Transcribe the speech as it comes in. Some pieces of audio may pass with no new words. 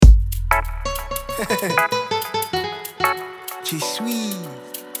JAYSWISS.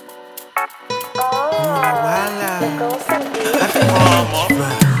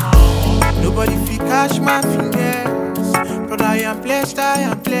 Nobody fit catch my finesse. Brother, I am blessed, I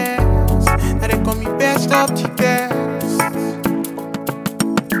am blessed. Now they call me best of the best.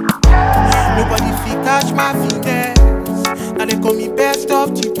 Nobody fit catch my finesse. Now they call me best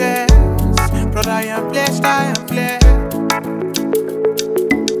of the best. Brother, I am blessed, I am blessed.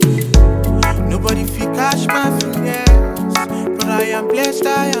 Nobody fit catch my finesse. Brother, I am blessed,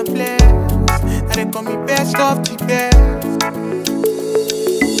 I am blessed. Now they call me best of the best.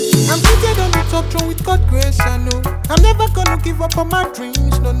 I'm seated on the top throne with God's grace, I know. I'm never gonna give up on my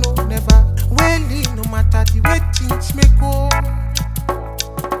dreams, no, no, never. Wailing, no matter the way things may go.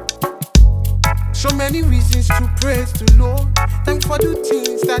 So many reasons to praise the Lord. Thank for the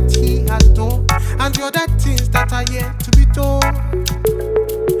things that He has done, and the other things that are yet to be done.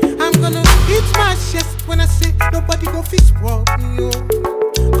 I'm gonna hit my chest when I say nobody go fit spoil me, oh.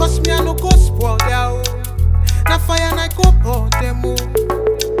 Cause me I no go spoil their own. Now fire and I go burn them, oh.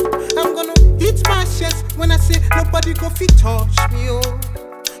 I'm gonna hit my chest when I say nobody go fit touch me, oh.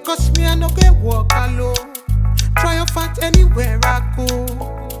 Cause me I no get walk alone. Triumphant anywhere I go.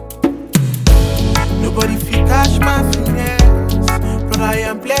 Nobody fit catch my finesse. But I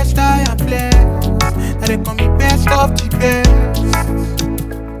am blessed, I am blessed. Now they call me best of the best.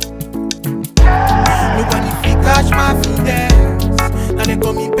 Nobody fit catch my finesse. Now they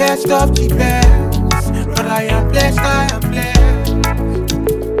call me best of the best. But I am blessed, I am blessed.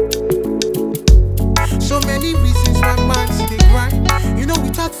 So many reasons why man see they grind. You know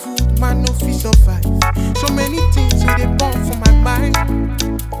without food, man no fit survive. So many things where they born for my mind.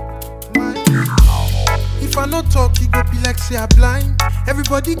 If I not talk, it go be like say I blind.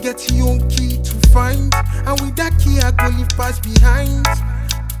 Everybody get your own key to find, and with that key I go leave past behind.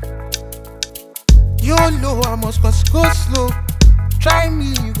 YOLO, I must go slow. Try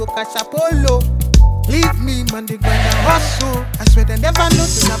me, you go catch Apollo. Leave me, man, they grind and hustle. I swear they never know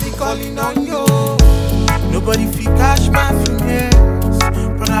that I be calling on you. Nobody fit catch my finesse.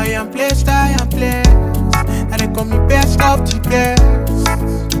 But I am blessed, I am blessed. And they call me best of the best.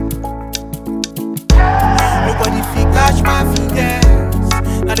 Nobody fit catch my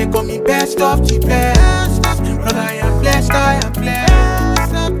finesse. Now they call me best of the best.